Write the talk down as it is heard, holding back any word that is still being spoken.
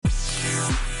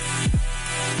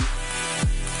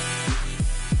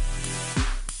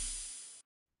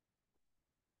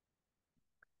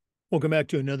Welcome back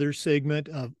to another segment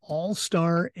of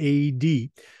All-Star AD.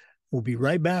 We'll be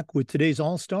right back with today's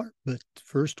All-Star, but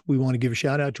first we want to give a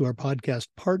shout out to our podcast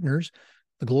partners,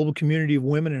 the Global Community of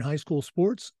Women in High School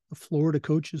Sports, the Florida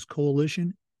Coaches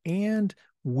Coalition, and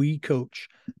We Coach.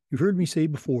 You've heard me say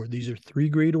before, these are three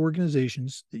great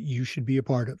organizations that you should be a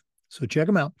part of. So check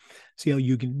them out, see how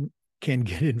you can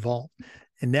get involved.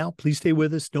 And now please stay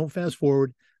with us. Don't fast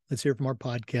forward. Let's hear from our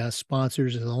podcast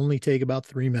sponsors. It'll only take about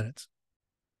 3 minutes.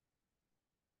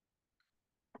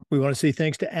 We want to say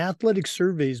thanks to Athletic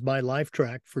Surveys by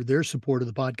Lifetrack for their support of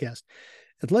the podcast.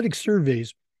 Athletic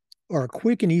surveys are a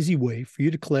quick and easy way for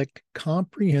you to collect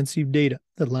comprehensive data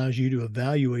that allows you to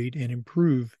evaluate and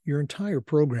improve your entire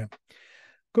program.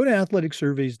 Go to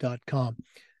athleticsurveys.com.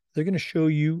 They're going to show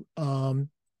you how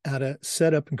to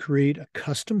set up and create a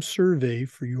custom survey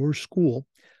for your school.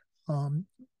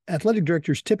 Athletic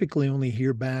directors typically only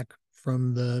hear back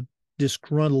from the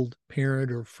disgruntled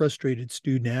parent or frustrated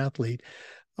student athlete.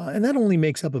 And that only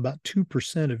makes up about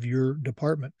 2% of your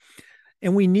department.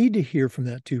 And we need to hear from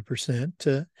that 2%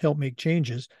 to help make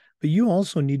changes. But you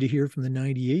also need to hear from the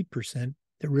 98%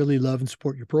 that really love and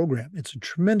support your program. It's a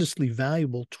tremendously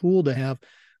valuable tool to have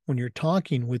when you're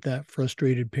talking with that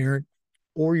frustrated parent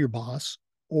or your boss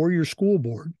or your school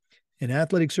board. And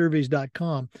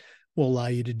athleticsurveys.com will allow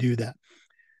you to do that.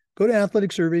 Go to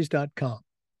athleticsurveys.com.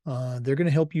 They're going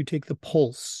to help you take the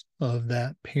pulse of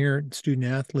that parent, student,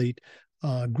 athlete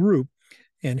group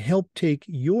and help take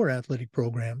your athletic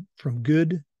program from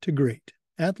good to great.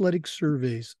 Athletic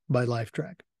Surveys by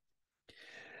Lifetrack.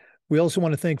 We also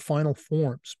want to thank Final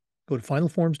Forms. Go to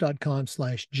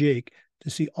finalforms.com/Jake to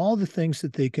see all the things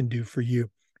that they can do for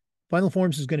you. Final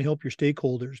Forms is going to help your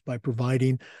stakeholders by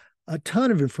providing a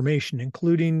ton of information,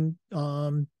 including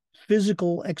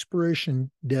physical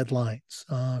expiration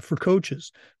deadlines for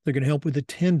coaches. They're going to help with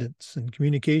attendance and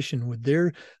communication with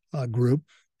their group.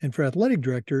 And for athletic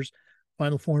directors,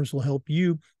 Final Forms will help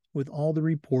you with all the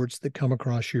reports that come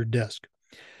across your desk.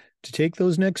 To take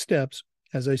those next steps,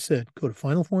 as I said, go to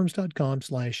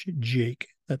finalforms.com/Jake.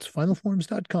 That's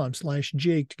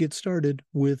finalforms.com/Jake to get started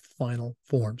with Final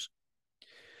Forms.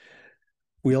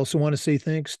 We also want to say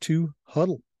thanks to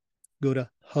Huddle. Go to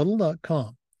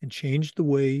huddle.com and change the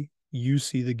way you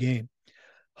see the game.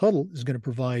 Huddle is going to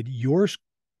provide your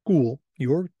school,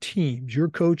 your teams, your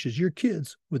coaches, your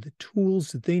kids with the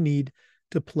tools that they need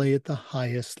to play at the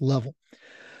highest level.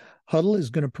 Huddle is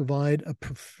going to provide a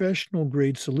professional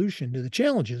grade solution to the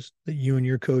challenges that you and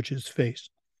your coaches face.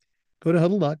 Go to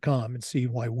huddle.com and see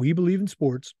why we believe in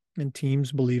sports and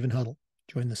teams believe in Huddle.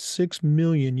 Join the 6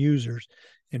 million users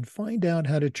and find out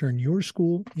how to turn your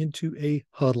school into a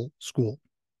Huddle school.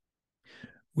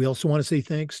 We also want to say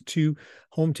thanks to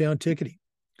Hometown Ticketing.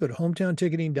 Go to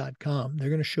hometownticketing.com. They're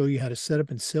going to show you how to set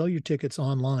up and sell your tickets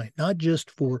online, not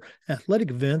just for athletic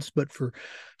events, but for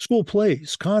school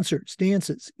plays, concerts,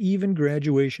 dances, even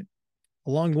graduation.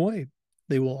 Along the way,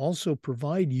 they will also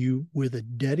provide you with a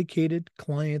dedicated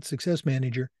client success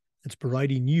manager that's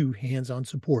providing you hands-on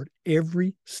support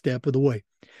every step of the way.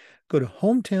 Go to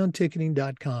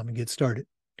hometownticketing.com and get started.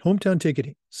 Hometown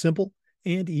Ticketing, simple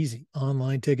and easy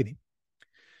online ticketing.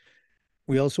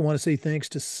 We also want to say thanks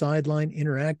to Sideline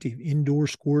Interactive indoor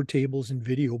score tables and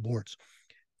video boards.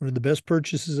 One of the best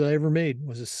purchases I ever made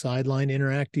was a Sideline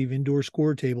Interactive indoor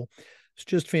score table. It's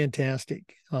just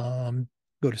fantastic. Go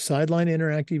to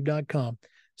sidelineinteractive.com,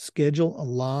 schedule a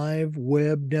live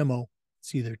web demo,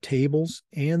 see their tables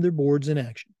and their boards in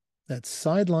action. That's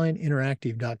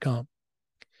sidelineinteractive.com.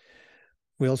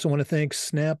 We also want to thank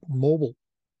Snap Mobile.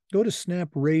 Go to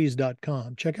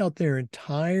snapraise.com. Check out their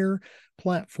entire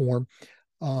platform,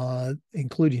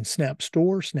 including Snap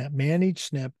Store, Snap Manage,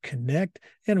 Snap Connect,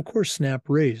 and of course, Snap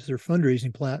Raise, their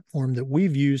fundraising platform that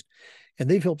we've used, and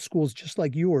they've helped schools just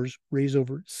like yours raise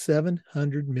over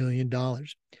 $700 million.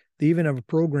 They even have a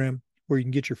program where you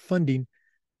can get your funding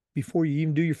before you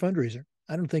even do your fundraiser.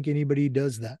 I don't think anybody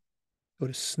does that. Go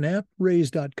to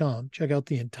snapraise.com. Check out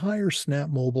the entire Snap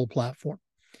Mobile platform.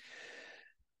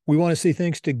 We want to say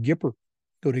thanks to Gipper.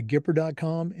 Go to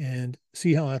Gipper.com and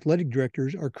see how athletic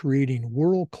directors are creating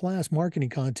world-class marketing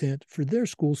content for their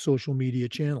school's social media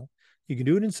channel. You can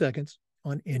do it in seconds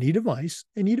on any device,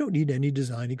 and you don't need any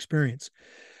design experience.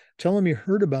 Tell them you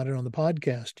heard about it on the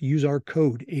podcast. Use our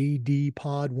code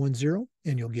ADPOD10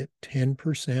 and you'll get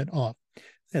 10% off.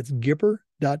 That's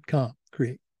Gipper.com.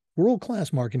 Create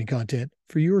world-class marketing content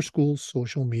for your school's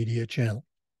social media channel.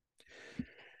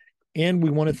 And we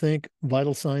want to thank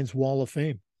Vital Signs Wall of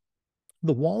Fame.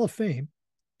 The Wall of Fame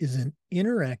is an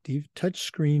interactive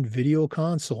touchscreen video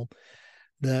console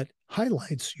that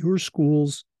highlights your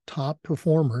school's top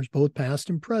performers, both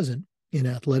past and present, in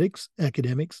athletics,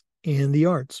 academics, and the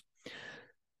arts.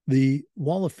 The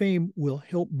Wall of Fame will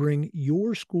help bring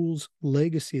your school's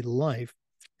legacy to life.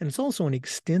 And it's also an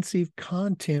extensive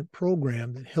content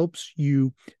program that helps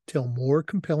you tell more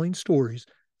compelling stories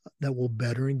that will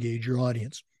better engage your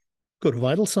audience. Go to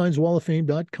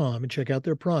vitalsignswalloffame.com and check out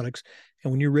their products.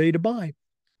 And when you're ready to buy,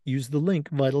 use the link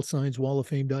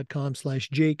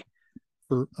vitalsignswalloffame.com/Jake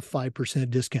for a 5%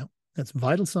 discount. That's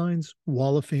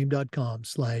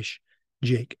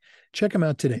vitalsignswalloffame.com/Jake. Check them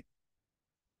out today.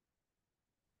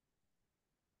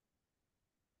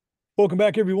 Welcome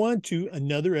back, everyone, to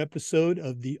another episode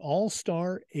of the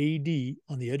All-Star AD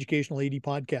on the Educational AD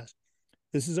Podcast.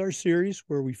 This is our series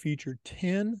where we feature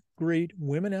 10 great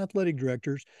women athletic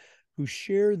directors who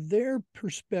share their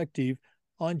perspective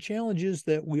on challenges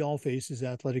that we all face as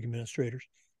athletic administrators.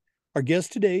 Our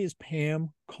guest today is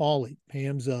Pam Cawley.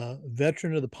 Pam's a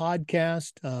veteran of the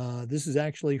podcast. This is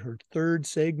actually her third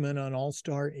segment on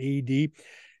All-Star AD.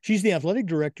 She's the athletic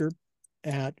director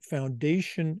at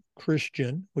Foundation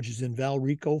Christian, which is in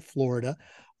Valrico, Florida.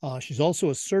 She's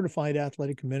also a certified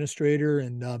athletic administrator,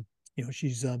 and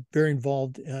she's very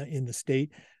involved in the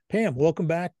state. Pam, welcome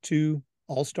back to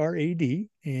All-Star AD.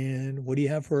 And what do you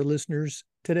have for our listeners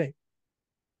today?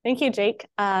 Thank you, Jake.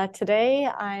 Today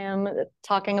I am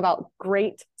talking about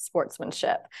great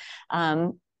sportsmanship.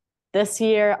 This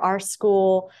year, our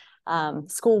school,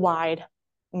 school-wide,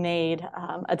 made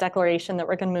a declaration that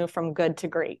we're going to move from good to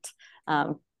great,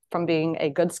 from being a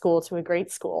good school to a great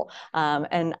school.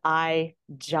 And I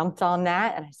jumped on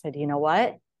that and I said, you know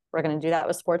what? We're going to do that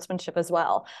with sportsmanship as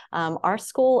well. Our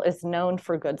school is known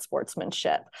for good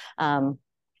sportsmanship.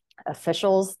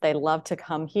 Officials, they love to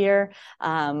come here.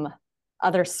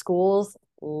 Other schools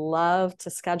love to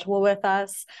schedule with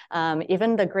us.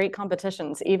 Even the great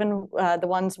competitions, even the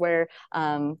ones where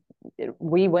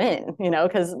we win,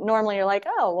 because normally you're like,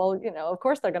 oh, well, of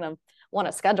course they're going to want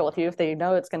to schedule with you if they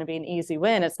know it's going to be an easy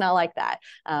win. It's not like that.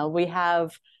 We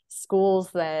have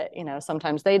schools that,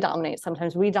 sometimes they dominate,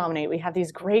 sometimes we dominate. We have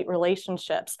these great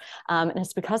relationships. And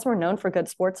it's because we're known for good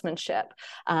sportsmanship.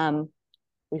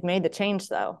 We've made the change,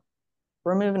 though.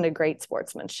 We're moving to great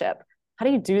sportsmanship. How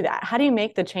do you do that? How do you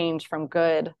make the change from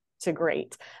good to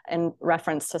great in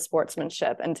reference to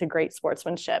sportsmanship and to great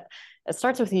sportsmanship? It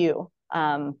starts with you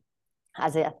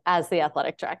as the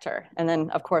athletic director. And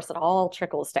then, of course, it all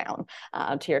trickles down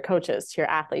to your coaches, to your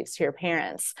athletes, to your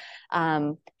parents.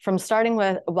 From starting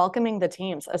with welcoming the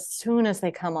teams as soon as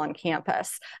they come on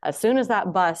campus, as soon as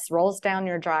that bus rolls down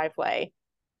your driveway,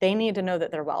 they need to know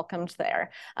that they're welcomed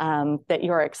there, that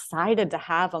you're excited to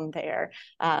have them there.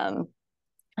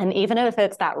 And even if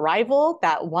it's that rival,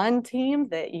 that one team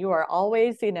that you are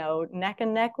always, neck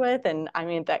and neck with, and I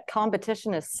mean, that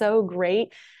competition is so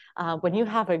great. When you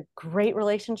have a great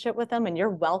relationship with them and you're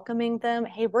welcoming them,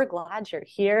 hey, we're glad you're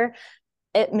here,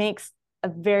 it makes a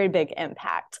very big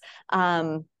impact.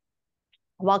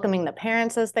 Welcoming the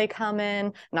parents as they come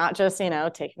in, not just,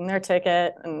 taking their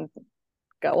ticket and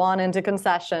go on into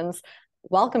concessions,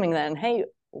 welcoming them, hey,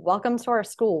 welcome to our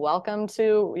school. Welcome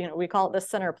to, we call it the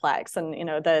Centerplex and,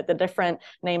 the different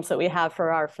names that we have for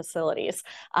our facilities.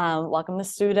 Welcome the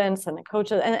students and the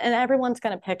coaches, and everyone's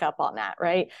going to pick up on that,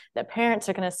 right? The parents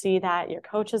are going to see that. Your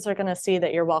coaches are going to see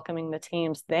that you're welcoming the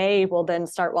teams. They will then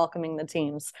start welcoming the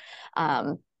teams.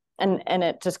 And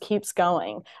it just keeps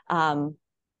going.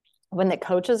 When the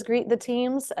coaches greet the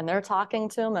teams and they're talking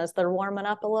to them as they're warming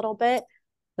up a little bit,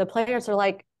 the players are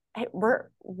like, hey, we're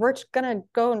going to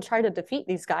go and try to defeat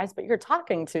these guys, but you're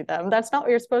talking to them. That's not what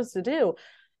you're supposed to do.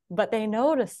 But they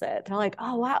notice it. They're like,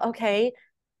 oh, wow, okay.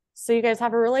 So you guys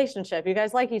have a relationship. You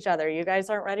guys like each other. You guys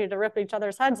aren't ready to rip each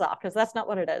other's heads off, because that's not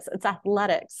what it is. It's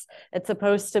athletics. It's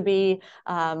supposed to be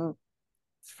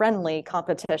friendly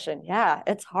competition. Yeah,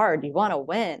 it's hard. You want to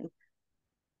win.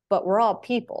 But we're all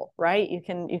people, right? You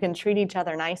can treat each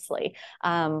other nicely.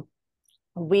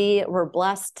 We were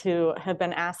blessed to have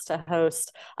been asked to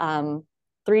host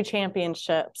 3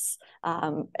 championships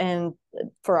and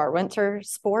for our winter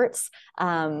sports.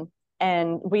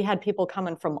 And we had people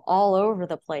coming from all over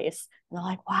the place. And they're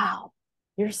like, wow,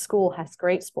 your school has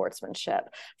great sportsmanship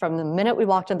from the minute we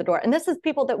walked in the door. And this is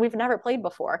people that we've never played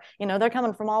before. They're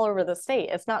coming from all over the state.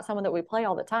 It's not someone that we play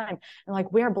all the time. And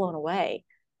like, we are blown away.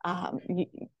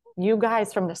 You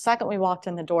guys, from the second we walked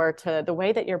in the door, to the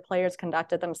way that your players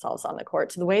conducted themselves on the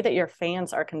court, to the way that your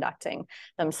fans are conducting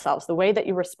themselves, the way that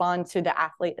you respond to the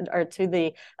athlete or to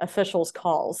the officials'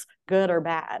 calls, good or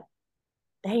bad,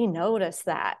 they notice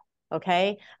that.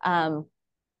 Okay.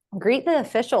 Greet the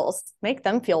officials, make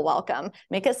them feel welcome,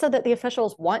 make it so that the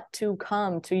officials want to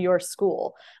come to your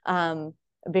school,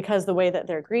 because the way that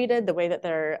they're greeted, the way that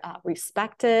they're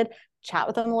respected, chat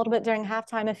with them a little bit during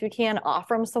halftime if you can,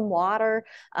 offer them some water.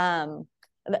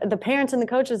 The parents and the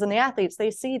coaches and the athletes,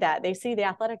 they see that. They see the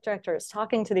athletic directors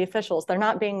talking to the officials. They're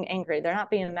not being angry. They're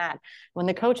not being mad. When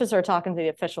the coaches are talking to the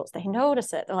officials, they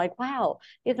notice it. They're like, wow,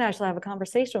 you can actually have a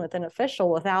conversation with an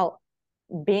official without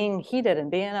being heated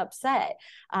and being upset.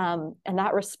 And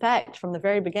that respect from the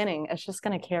very beginning is just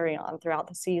going to carry on throughout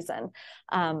the season.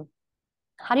 How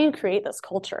do you create this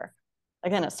culture?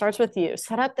 Again, it starts with you.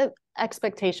 Set up the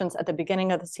expectations at the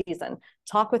beginning of the season.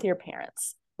 Talk with your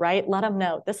parents, right? Let them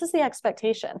know this is the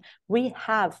expectation. We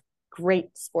have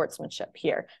great sportsmanship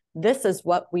here. This is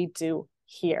what we do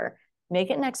here.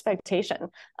 Make it an expectation.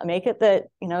 Make it that,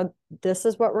 this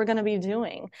is what we're going to be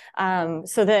doing.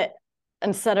 So that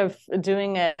instead of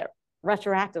doing it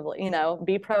retroactively,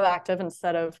 be proactive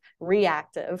instead of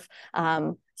reactive.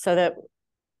 So that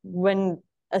when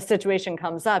a situation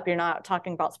comes up, you're not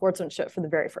talking about sportsmanship for the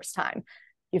very first time.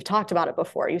 You've talked about it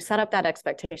before. You set up that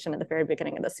expectation at the very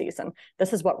beginning of the season.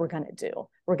 This is what we're going to do.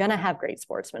 We're going to have great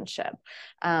sportsmanship.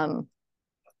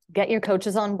 Get your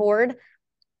coaches on board,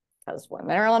 because when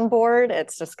they're on board,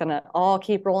 it's just going to all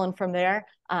keep rolling from there.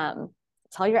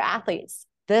 Tell your athletes,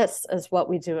 this is what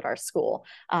we do at our school.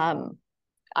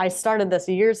 I started this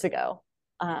years ago.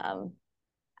 At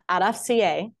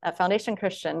FCA, at Foundation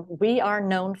Christian, we are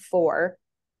known for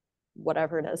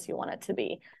whatever it is you want it to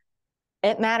be.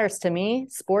 It matters to me.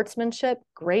 Sportsmanship,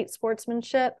 great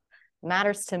sportsmanship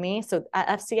matters to me. So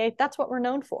at FCA, that's what we're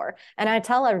known for. And I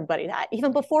tell everybody that.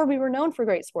 Even before we were known for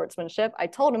great sportsmanship, I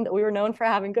told them that we were known for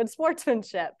having good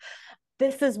sportsmanship.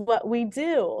 This is what we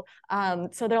do.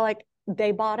 So they're like,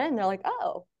 they bought in. They're like,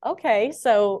 oh, okay.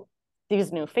 So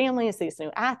these new families, these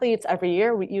new athletes, every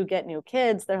year you get new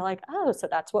kids. They're like, oh, so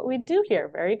that's what we do here.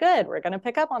 Very good. We're going to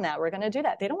pick up on that. We're going to do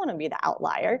that. They don't want to be the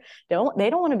outlier. They don't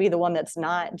want to be the one that's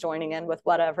not joining in with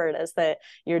whatever it is that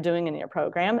you're doing in your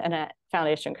program. And at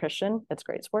Foundation Christian, it's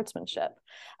great sportsmanship.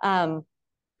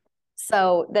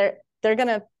 So they're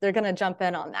gonna jump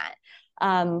in on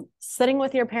that. Sitting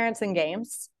with your parents in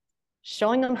games,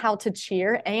 showing them how to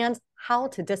cheer and how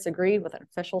to disagree with an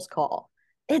official's call.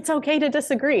 It's okay to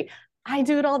disagree. I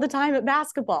do it all the time at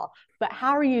basketball, but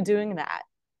how are you doing that,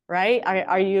 right?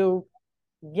 Are you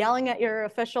yelling at your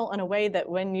official in a way that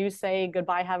when you say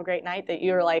goodbye, have a great night, that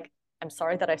you're like, I'm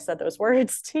sorry that I said those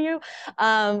words to you?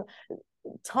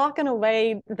 Talk in a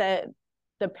way that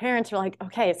the parents are like,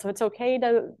 okay, so it's okay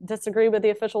to disagree with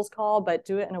the official's call, but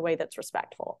do it in a way that's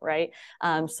respectful, right?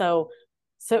 So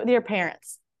with your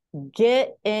parents,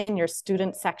 get in your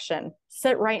student section,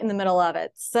 sit right in the middle of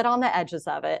it, sit on the edges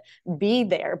of it, be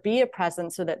there, be a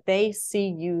presence so that they see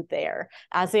you there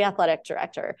as the athletic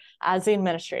director, as the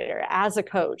administrator, as a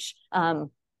coach.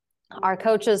 Our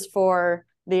coaches for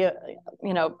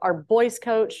our boys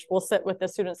coach will sit with the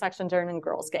student section during the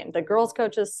girls game. The girls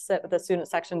coaches sit with the student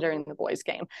section during the boys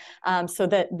game, so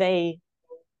that they,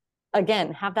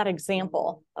 again, have that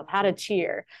example of how to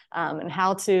cheer, and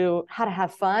how to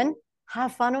have fun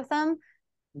with them,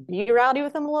 be rowdy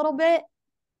with them a little bit,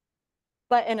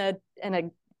 but in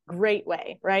a great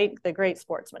way, right? The great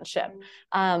sportsmanship.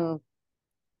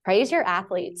 Praise your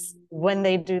athletes when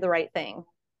they do the right thing,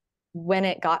 when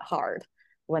it got hard,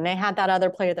 when they had that other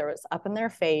player that was up in their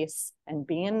face and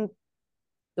being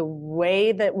the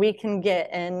way that we can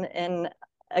get in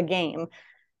a game.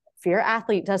 If your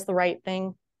athlete does the right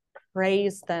thing,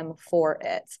 praise them for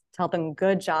it. Tell them,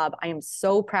 good job. I am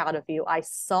so proud of you. I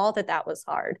saw that was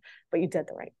hard, but you did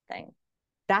the right thing.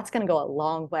 That's going to go a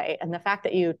long way. And the fact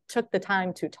that you took the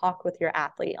time to talk with your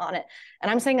athlete on it.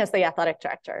 And I'm saying as the athletic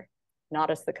director,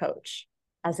 not as the coach.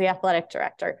 As the athletic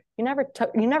director, you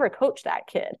never coach that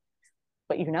kid,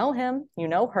 but you know him, you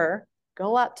know her.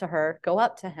 Go up to her, go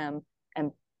up to him,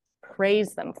 and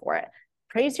praise them for it.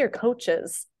 Praise your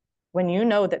coaches when you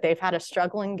know that they've had a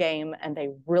struggling game and they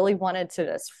really wanted to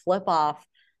just flip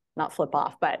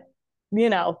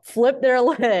their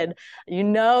lid. You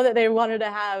know that they wanted to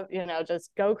have,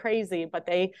 just go crazy, but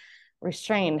they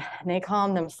restrained and they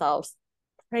calmed themselves.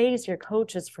 Praise your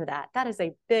coaches for that. That is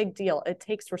a big deal. It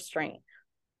takes restraint.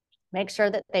 Make sure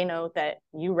that they know that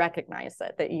you recognize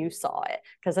it, that you saw it,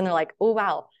 because then they're like, oh,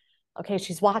 wow, okay,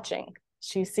 she's watching.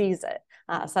 She sees it.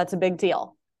 So that's a big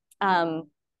deal.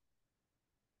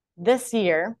 This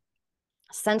year,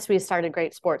 since we started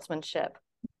great sportsmanship,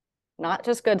 not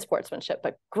just good sportsmanship,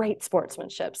 but great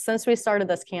sportsmanship, since we started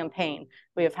this campaign,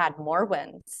 we have had more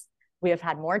wins. We have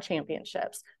had more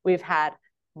championships. We've had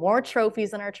more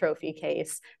trophies in our trophy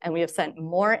case, and we have sent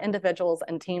more individuals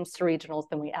and teams to regionals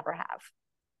than we ever have.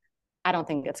 I don't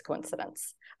think it's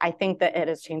coincidence. I think that it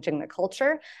is changing the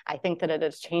culture. I think that it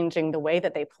is changing the way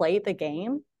that they play the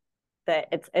game. that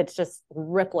it's just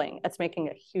rippling. It's making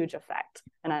a huge effect.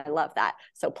 And I love that.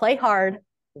 So play hard,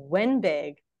 win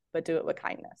big, but do it with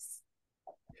kindness.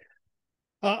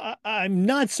 I'm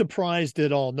not surprised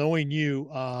at all, knowing you,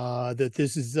 that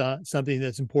this is something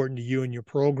that's important to you and your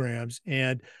programs.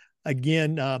 And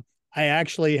again, I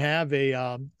actually have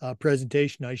a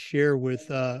presentation I share with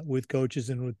coaches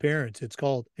and with parents. It's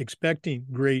called "Expecting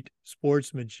Great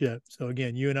Sportsmanship." So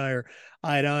again, you and I are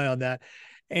eye to eye on that.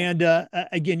 And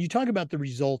again, you talk about the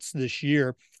results this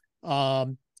year,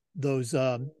 those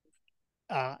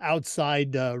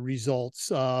outside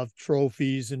results of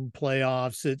trophies and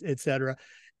playoffs, et cetera.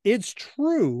 It's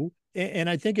true. And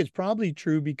I think it's probably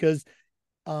true because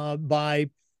by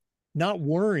not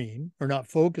worrying or not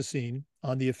focusing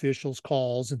on the officials'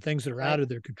 calls and things that are out of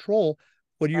their control,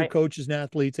 what are your coaches and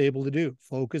athletes able to do?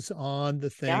 Focus on the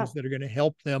things that are going to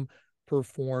help them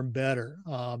perform better.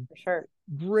 For sure.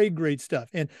 Great stuff.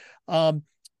 And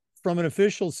from an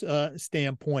official's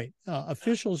standpoint,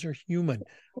 officials are human.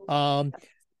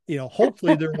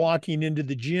 Hopefully they're walking into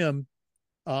the gym,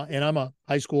 and I'm a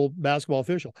high school basketball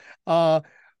official.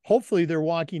 Hopefully they're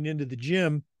walking into the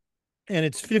gym and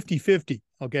it's 50-50.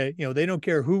 Okay. They don't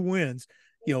care who wins.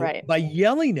 By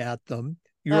yelling at them,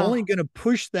 you're only going to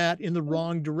push that in the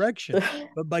wrong direction.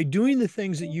 But by doing the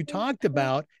things that you talked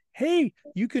about, hey,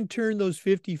 you can turn those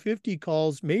 50-50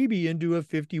 calls maybe into a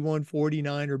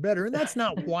 51-49 or better. And that's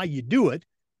not why you do it.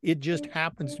 It just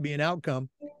happens to be an outcome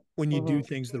when you do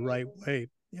things the right way.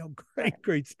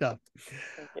 Great stuff.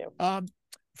 Thank you.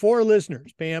 For our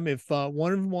listeners, Pam, if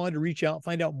one of them wanted to reach out,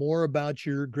 find out more about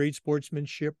your great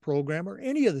sportsmanship program or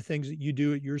any of the things that you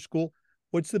do at your school,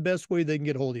 what's the best way they can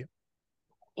get a hold of you?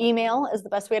 Email is the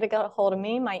best way to get a hold of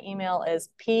me. My email is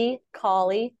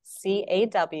pcawley,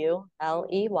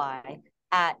 CAWLEY,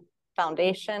 at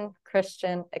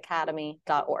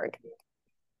foundationchristianacademy.org.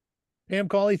 Pam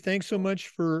Cawley, thanks so much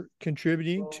for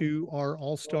contributing to our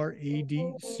All-Star AD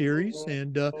series,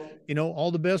 and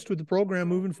all the best with the program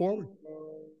moving forward.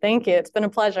 Thank you. It's been a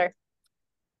pleasure.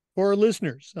 For our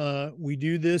listeners, we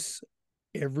do this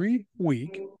every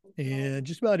week and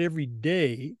just about every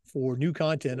day for new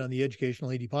content on the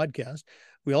Educational AD Podcast.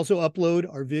 We also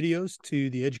upload our videos to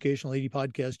the Educational AD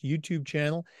Podcast YouTube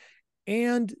channel.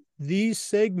 And these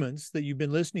segments that you've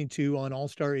been listening to on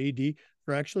All-Star AD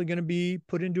are actually going to be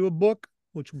put into a book,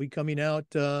 which will be coming out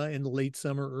in the late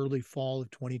summer, early fall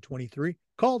of 2023,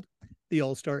 called the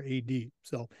All-Star AD.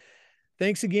 So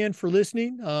thanks again for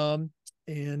listening.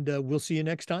 And we'll see you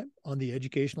next time on the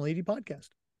Educational AD Podcast.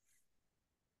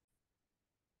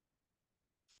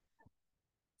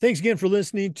 Thanks again for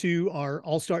listening to our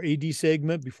All-Star AD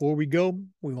segment. Before we go,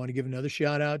 we want to give another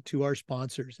shout out to our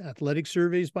sponsors, Athletic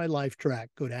Surveys by LifeTrack.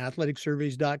 Go to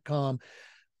athleticsurveys.com.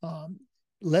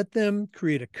 Let them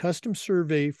create a custom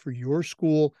survey for your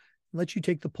school and let you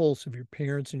take the pulse of your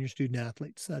parents and your student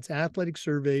athletes. That's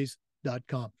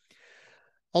athleticsurveys.com.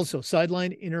 Also,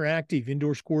 Sideline Interactive,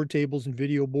 indoor score tables and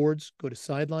video boards. Go to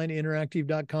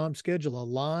sidelineinteractive.com, schedule a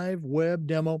live web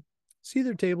demo, see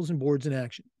their tables and boards in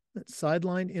action. That's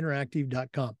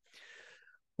sidelineinteractive.com.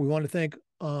 We want to thank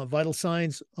Vital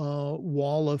Signs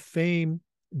walloffame.com.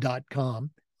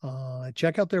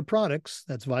 Check out their products.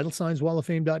 That's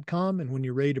vitalsignswalloffame.com. And when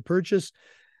you're ready to purchase,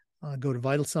 go to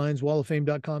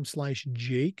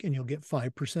vitalsignswalloffame.com/Jake and you'll get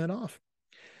 5% off.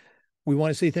 We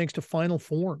want to say thanks to Final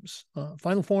Forms.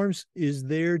 Final Forms is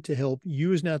there to help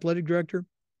you as an athletic director,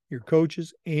 your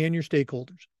coaches, and your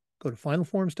stakeholders. Go to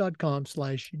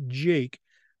finalforms.com/Jake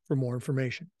for more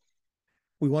information.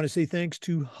 We want to say thanks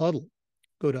to Huddle.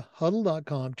 Go to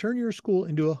huddle.com. Turn your school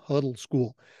into a Huddle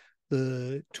school.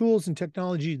 The tools and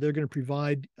technology they're going to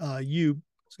provide you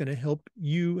is going to help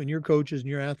you and your coaches and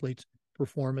your athletes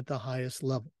perform at the highest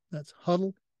level. That's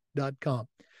huddle.com.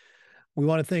 We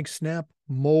want to thank Snap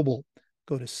Mobile.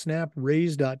 Go to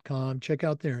snapraise.com. Check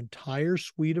out their entire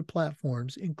suite of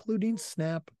platforms, including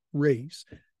Snap Raise.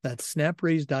 That's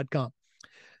snapraise.com.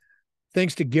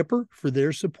 Thanks to Gipper for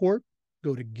their support.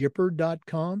 Go to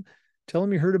Gipper.com. Tell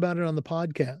them you heard about it on the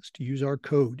podcast. Use our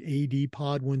code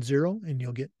ADPOD10 and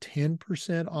you'll get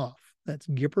 10% off. That's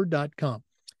Gipper.com.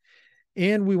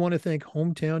 And we want to thank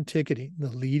Hometown Ticketing, the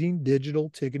leading digital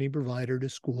ticketing provider to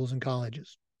schools and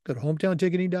colleges. Go to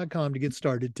hometownticketing.com to get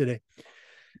started today.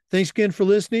 Thanks again for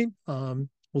listening.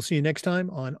 We'll see you next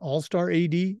time on All-Star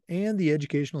AD and the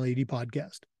Educational AD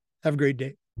Podcast. Have a great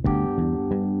day.